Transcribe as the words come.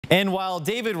And while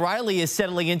David Riley is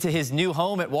settling into his new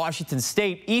home at Washington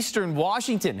State, Eastern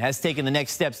Washington has taken the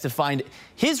next steps to find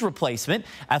his replacement.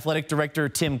 Athletic Director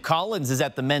Tim Collins is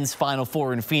at the men's Final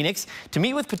Four in Phoenix to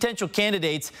meet with potential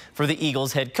candidates for the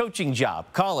Eagles head coaching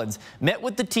job. Collins met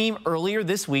with the team earlier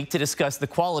this week to discuss the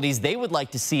qualities they would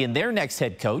like to see in their next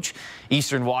head coach.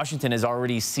 Eastern Washington has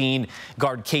already seen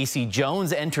guard Casey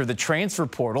Jones enter the transfer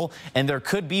portal, and there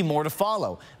could be more to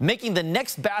follow, making the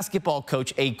next basketball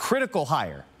coach a critical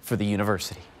hire for the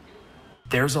university.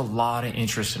 There's a lot of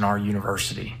interest in our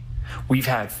university. We've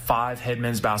had 5 head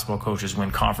men's basketball coaches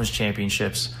win conference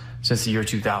championships since the year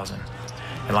 2000.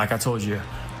 And like I told you,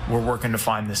 we're working to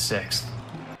find the 6th.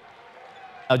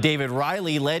 Now, David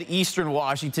Riley led Eastern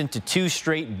Washington to 2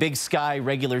 straight Big Sky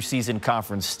regular season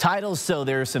conference titles, so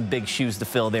there are some big shoes to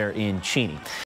fill there in Cheney.